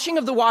 5, washing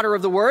of the water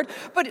of the Word.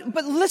 But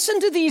listen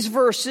to these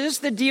verses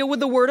that deal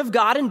with the Word of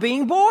God and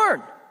being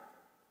born.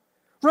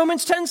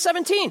 Romans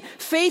 10:17,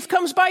 faith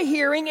comes by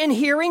hearing, and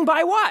hearing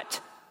by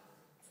what?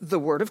 The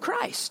Word of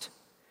Christ.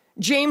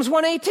 James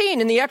 1:18,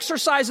 in the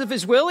exercise of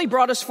his will, he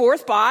brought us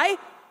forth by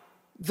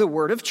the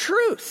word of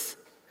truth.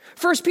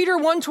 1 Peter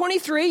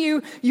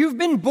 1:23, you've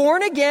been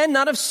born again,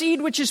 not of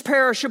seed which is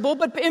perishable,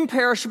 but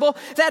imperishable.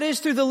 That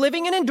is through the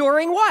living and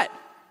enduring what?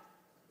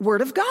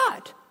 Word of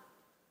God.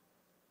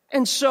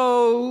 And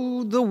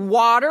so the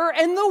water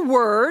and the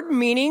word,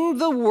 meaning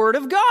the Word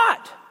of God.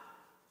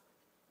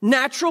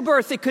 Natural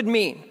birth, it could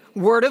mean.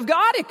 Word of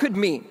God, it could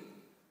mean.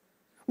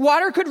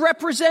 Water could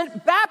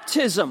represent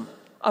baptism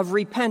of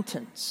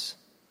repentance.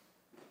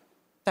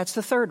 That's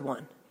the third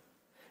one.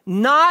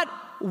 Not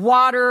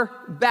water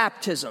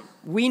baptism.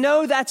 We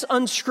know that's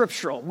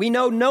unscriptural. We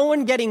know no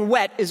one getting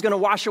wet is going to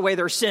wash away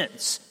their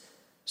sins.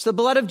 It's the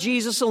blood of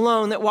Jesus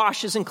alone that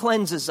washes and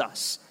cleanses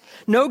us.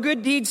 No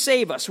good deeds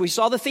save us. We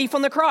saw the thief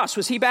on the cross.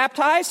 Was he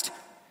baptized?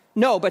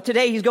 No, but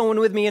today he's going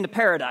with me into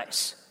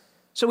paradise.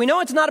 So we know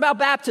it's not about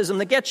baptism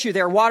that gets you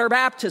there, water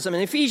baptism.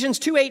 And Ephesians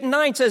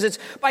 2:8-9 says it's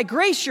by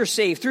grace you're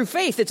saved through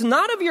faith. It's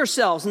not of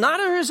yourselves, not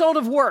a result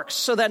of works,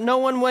 so that no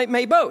one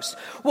may boast.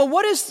 Well,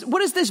 what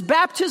is this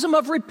baptism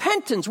of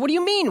repentance? What do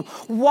you mean,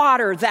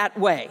 water that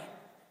way?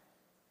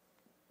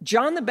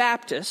 John the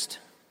Baptist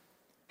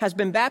has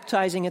been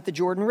baptizing at the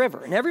Jordan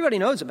River, and everybody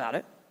knows about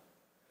it.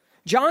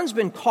 John's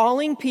been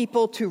calling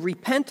people to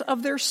repent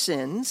of their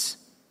sins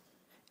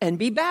and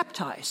be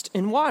baptized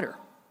in water,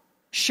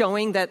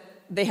 showing that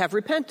they have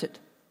repented.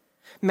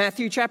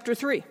 Matthew chapter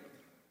 3.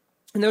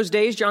 In those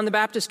days, John the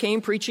Baptist came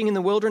preaching in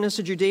the wilderness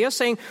of Judea,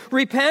 saying,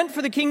 "Repent,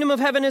 for the kingdom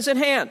of heaven is at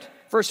hand."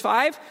 Verse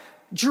 5,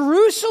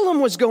 Jerusalem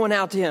was going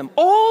out to him.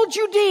 All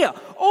Judea,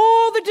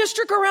 all the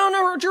district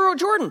around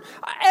Jordan.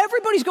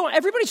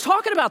 Everybody's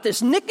talking about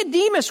this.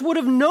 Nicodemus would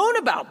have known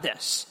about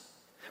this.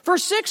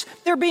 Verse 6,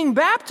 they're being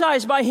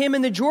baptized by him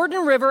in the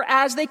Jordan River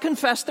as they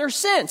confess their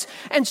sins.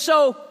 And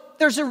so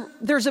there's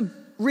a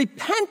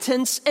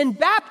repentance and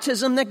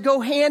baptism that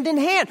go hand in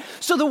hand.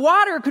 So the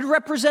water could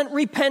represent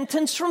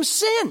repentance from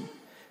sin.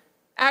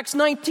 Acts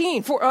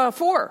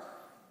 19:4.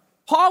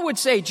 Paul would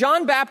say,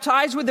 John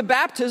baptized with the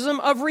baptism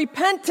of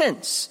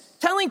repentance,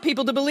 telling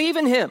people to believe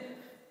in him.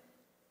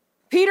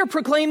 Peter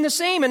proclaimed the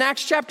same in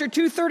Acts chapter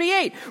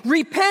 2:38.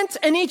 Repent,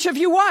 and each of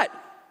you what?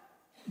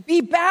 Be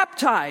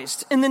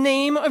baptized in the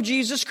name of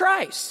Jesus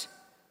Christ.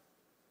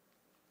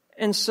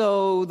 And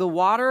so the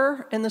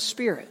water and the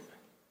Spirit.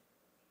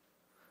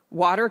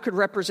 Water could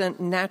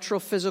represent natural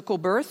physical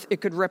birth. It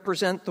could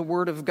represent the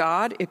Word of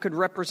God. It could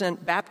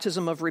represent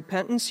baptism of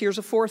repentance. Here's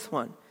a fourth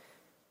one.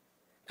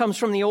 Comes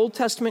from the Old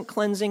Testament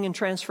cleansing and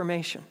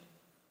transformation.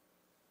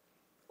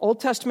 Old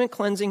Testament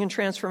cleansing and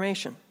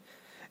transformation.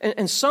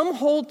 And some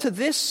hold to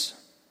this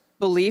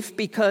belief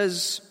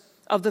because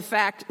of the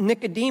fact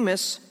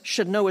Nicodemus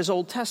should know his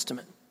Old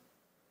Testament.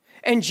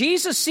 And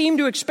Jesus seemed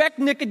to expect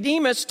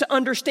Nicodemus to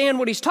understand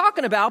what he's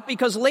talking about,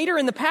 because later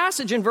in the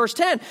passage in verse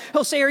 10,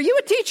 he'll say, "Are you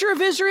a teacher of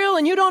Israel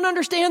and you don't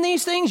understand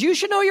these things? You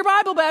should know your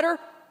Bible better."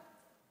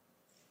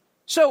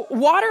 So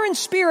water and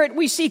Spirit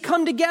we see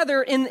come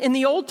together in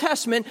the Old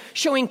Testament,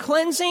 showing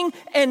cleansing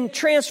and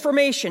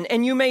transformation.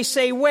 And you may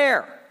say,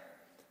 where?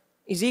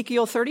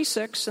 Ezekiel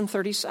 36 and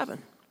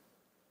 37.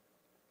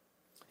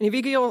 In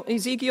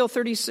Ezekiel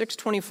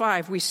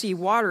 36:25, we see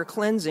water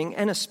cleansing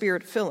and a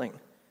Spirit filling.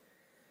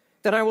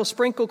 Then I will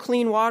sprinkle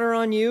clean water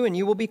on you, and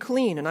you will be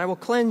clean, and I will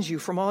cleanse you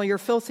from all your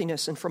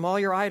filthiness and from all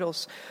your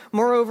idols.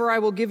 Moreover, I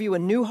will give you a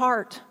new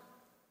heart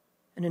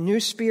and a new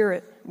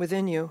spirit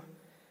within you.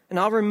 And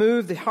I'll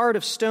remove the heart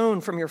of stone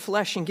from your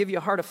flesh and give you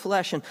a heart of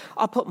flesh. And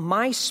I'll put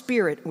my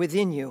Spirit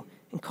within you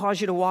and cause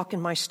you to walk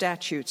in my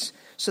statutes,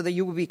 so that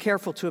you will be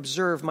careful to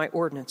observe my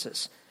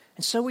ordinances.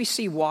 And so we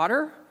see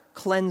water,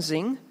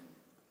 cleansing,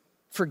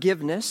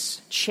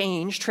 forgiveness,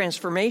 change,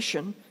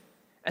 transformation,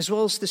 as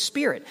well as the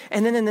Spirit.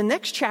 And then in the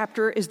next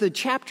chapter is the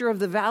chapter of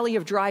the valley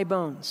of dry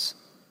bones,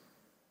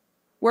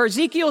 where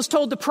Ezekiel is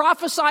told to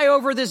prophesy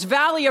over this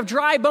valley of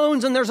dry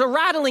bones, and there's a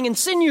rattling and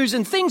sinews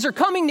and things are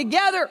coming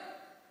together.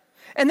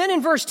 And then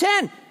in verse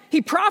 10,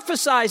 he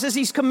prophesies as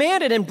he's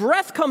commanded, and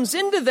breath comes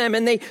into them,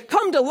 and they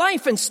come to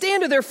life and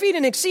stand to their feet,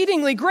 an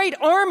exceedingly great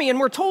army. And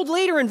we're told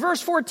later in verse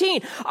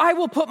 14, I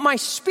will put my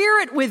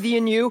Spirit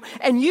within you,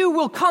 and you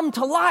will come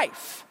to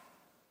life.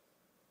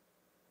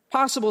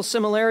 Possible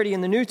similarity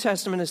in the New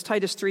Testament is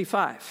Titus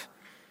 3:5.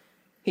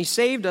 He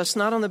saved us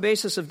not on the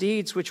basis of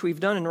deeds which we've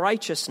done in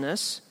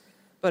righteousness,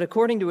 but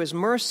according to his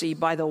mercy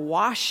by the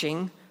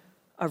washing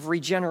of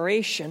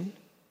regeneration,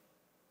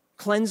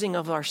 cleansing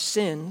of our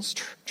sins,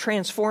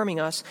 transforming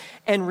us,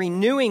 and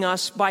renewing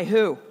us by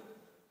who?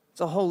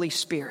 The Holy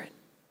Spirit.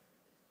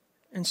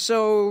 And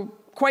so,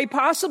 quite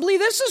possibly,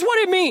 this is what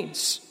it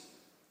means.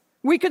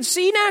 We could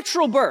see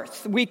natural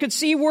birth. We could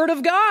see Word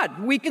of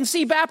God. We can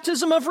see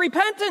baptism of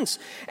repentance.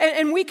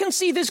 And we can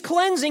see this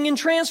cleansing and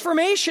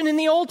transformation in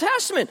the Old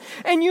Testament.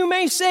 And you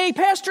may say,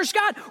 Pastor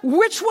Scott,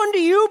 which one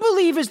do you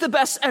believe is the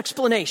best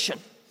explanation?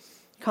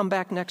 Come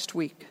back next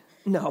week.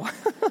 No.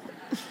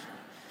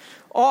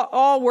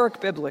 all work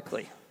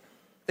biblically.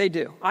 They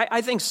do.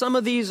 I think some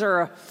of these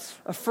are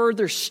a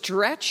further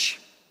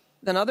stretch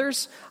than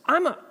others.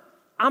 I'm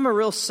a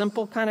real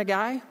simple kind of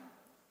guy.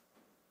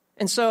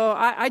 And so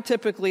I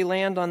typically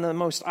land on the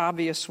most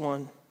obvious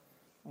one.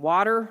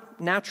 Water,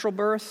 natural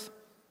birth.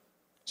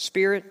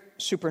 Spirit,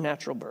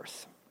 supernatural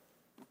birth.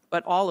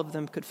 But all of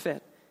them could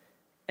fit.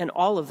 And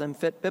all of them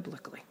fit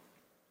biblically.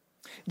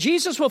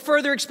 Jesus will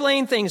further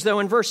explain things, though,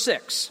 in verse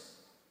 6.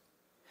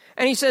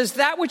 And he says,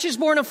 that which is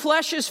born of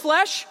flesh is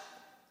flesh.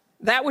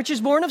 That which is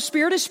born of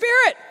spirit is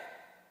spirit.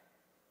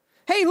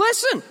 Hey,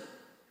 listen.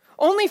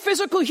 Only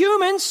physical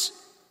humans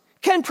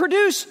can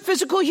produce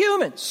physical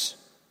humans.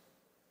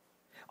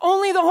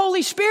 Only the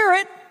Holy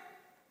Spirit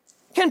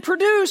can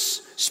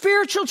produce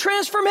spiritual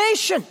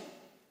transformation.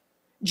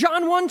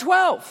 John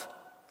 1:12.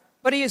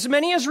 But as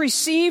many as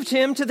received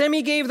him, to them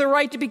he gave the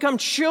right to become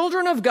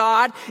children of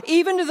God,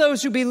 even to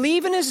those who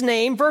believe in his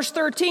name. Verse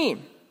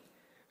 13.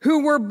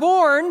 Who were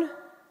born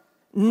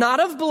not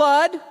of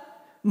blood,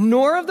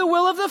 nor of the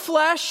will of the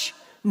flesh,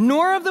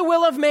 nor of the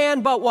will of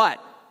man, but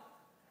what?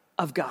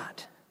 Of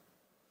God.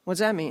 What does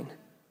that mean?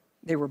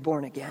 They were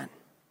born again.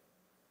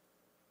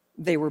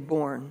 They were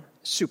born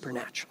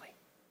supernaturally.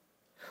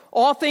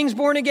 All things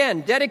born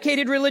again.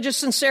 Dedicated religious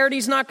sincerity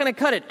is not going to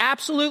cut it.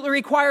 Absolute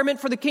requirement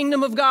for the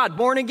kingdom of God.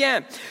 Born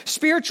again.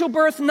 Spiritual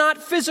birth,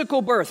 not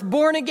physical birth.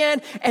 Born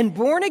again. And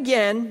born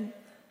again,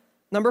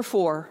 number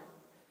 4,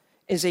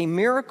 is a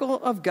miracle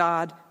of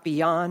God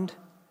beyond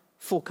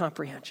full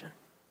comprehension.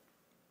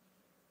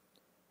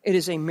 It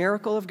is a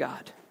miracle of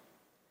God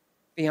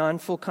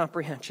beyond full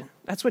comprehension.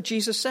 That's what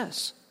Jesus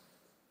says.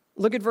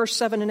 Look at verse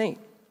 7 and 8.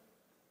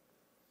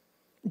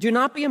 Do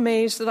not be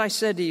amazed that I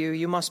said to you,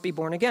 you must be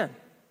born again.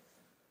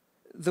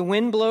 The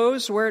wind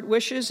blows where it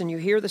wishes, and you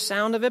hear the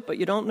sound of it, but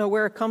you don't know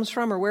where it comes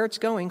from or where it's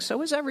going.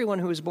 So is everyone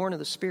who is born of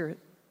the Spirit.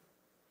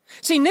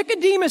 See,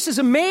 Nicodemus is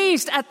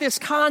amazed at this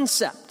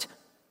concept.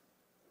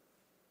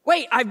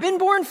 Wait, I've been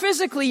born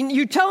physically.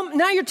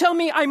 Now you're telling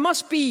me I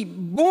must be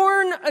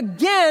born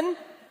again.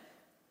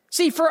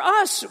 See, for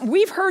us,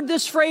 we've heard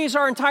this phrase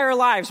our entire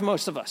lives,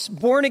 most of us.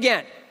 Born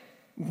again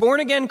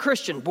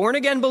Christian, born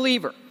again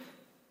believer.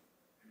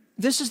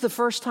 This is the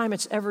first time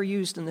it's ever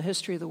used in the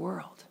history of the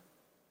world.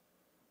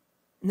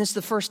 And this is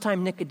the first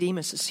time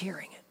Nicodemus is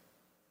hearing it.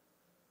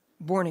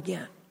 Born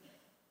again.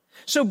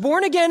 So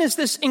born again is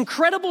this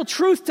incredible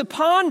truth to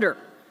ponder.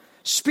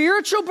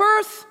 Spiritual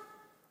birth,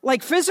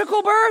 like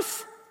physical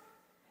birth.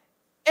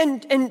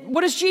 And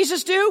what does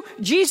Jesus do?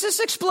 Jesus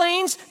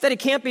explains that it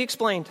can't be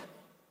explained.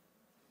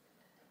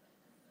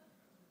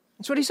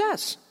 That's what he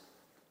says.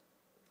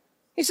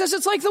 He says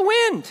it's like the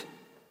wind.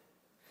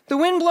 The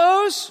wind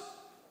blows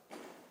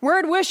where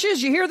it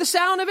wishes. You hear the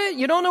sound of it.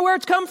 You don't know where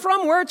it's come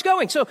from, where it's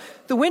going. So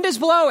the wind is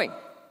blowing.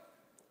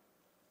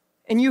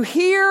 And you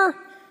hear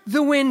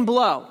the wind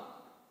blow.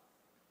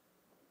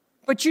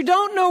 But you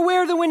don't know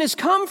where the wind has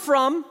come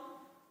from.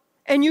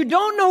 And you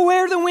don't know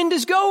where the wind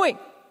is going.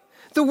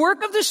 The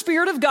work of the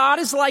Spirit of God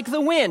is like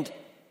the wind.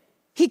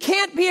 He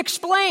can't be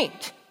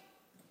explained.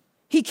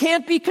 He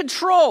can't be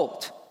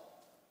controlled.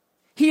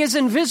 He is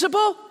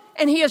invisible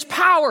and he is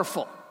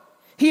powerful.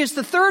 He is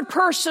the third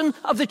person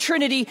of the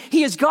Trinity.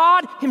 He is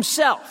God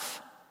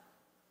himself.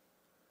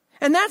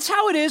 And that's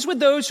how it is with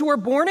those who are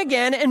born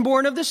again and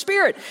born of the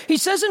Spirit. He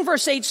says in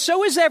verse 8,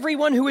 so is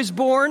everyone who is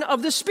born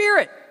of the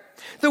Spirit.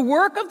 The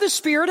work of the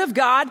Spirit of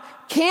God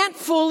can't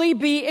fully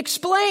be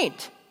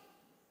explained.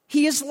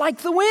 He is like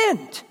the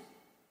wind.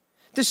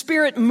 The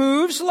Spirit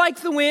moves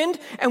like the wind,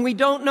 and we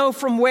don't know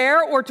from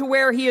where or to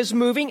where he is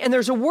moving. And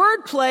there's a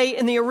word play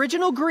in the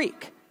original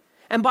Greek.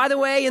 And by the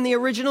way, in the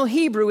original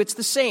Hebrew, it's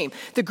the same.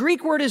 The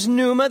Greek word is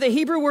pneuma, the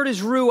Hebrew word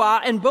is ruah,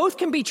 and both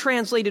can be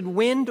translated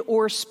wind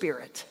or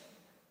spirit.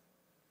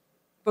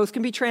 Both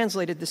can be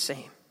translated the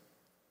same.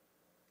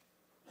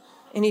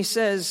 And he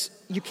says,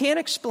 you can't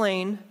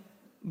explain,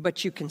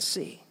 but you can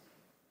see.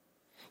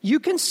 You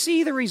can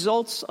see the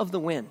results of the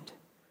wind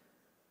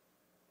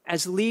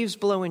as leaves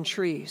blow in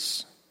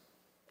trees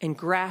and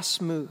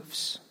grass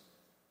moves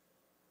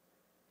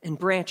and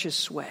branches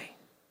sway.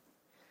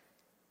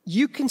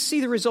 You can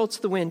see the results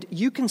of the wind.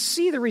 You can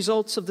see the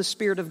results of the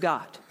Spirit of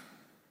God.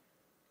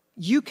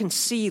 You can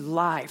see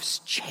lives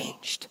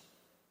changed.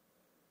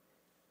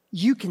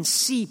 You can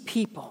see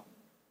people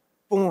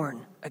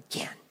born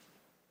again.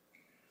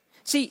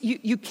 See,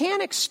 you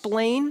can't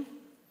explain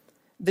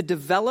the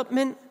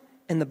development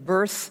and the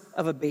birth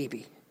of a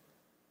baby.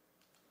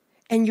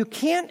 And you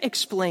can't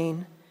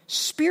explain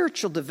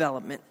spiritual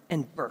development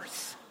and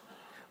birth.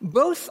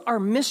 Both are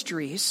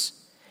mysteries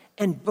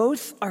and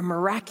both are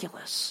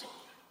miraculous.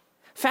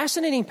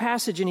 Fascinating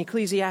passage in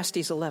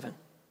Ecclesiastes 11.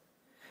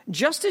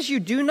 Just as you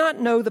do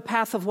not know the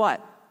path of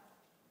what?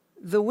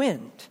 The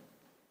wind.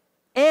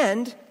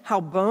 And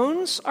how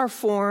bones are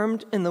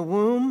formed in the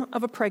womb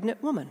of a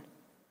pregnant woman.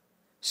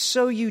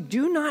 So you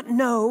do not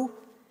know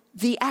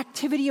the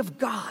activity of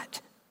God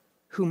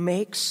who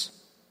makes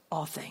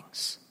all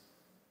things.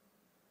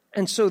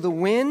 And so the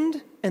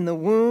wind and the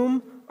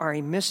womb are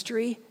a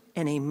mystery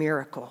and a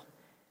miracle.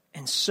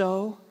 And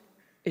so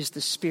is the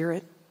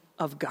Spirit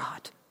of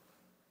God.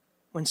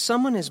 When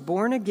someone is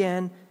born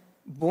again,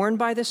 born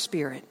by the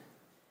Spirit,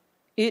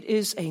 it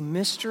is a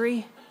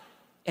mystery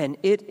and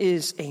it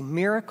is a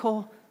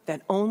miracle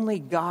that only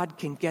God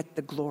can get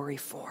the glory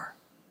for.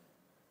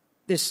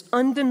 This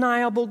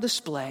undeniable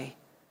display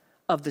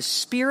of the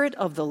Spirit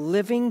of the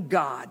living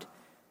God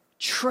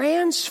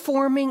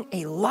transforming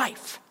a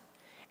life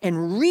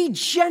and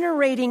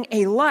regenerating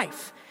a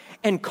life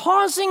and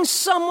causing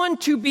someone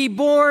to be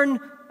born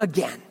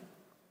again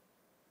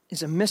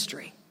is a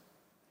mystery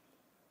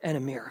and a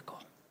miracle.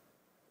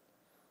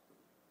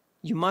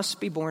 You must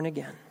be born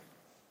again.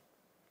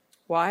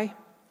 Why?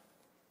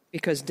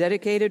 Because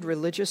dedicated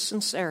religious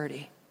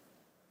sincerity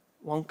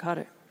won't cut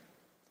it.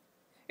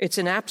 It's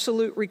an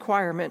absolute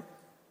requirement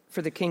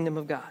for the kingdom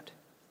of God.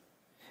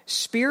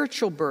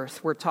 Spiritual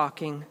birth, we're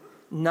talking,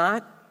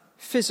 not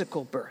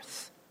physical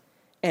birth.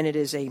 And it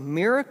is a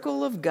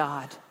miracle of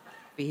God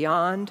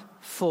beyond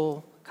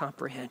full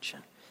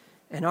comprehension.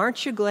 And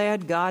aren't you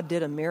glad God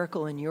did a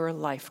miracle in your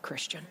life,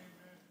 Christian?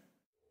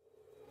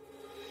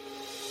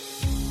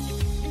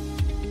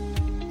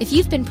 If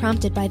you've been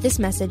prompted by this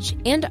message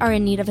and are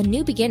in need of a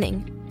new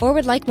beginning, or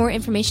would like more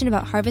information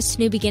about Harvest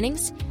New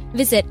Beginnings,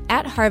 visit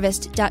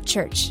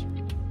 @harvest.church.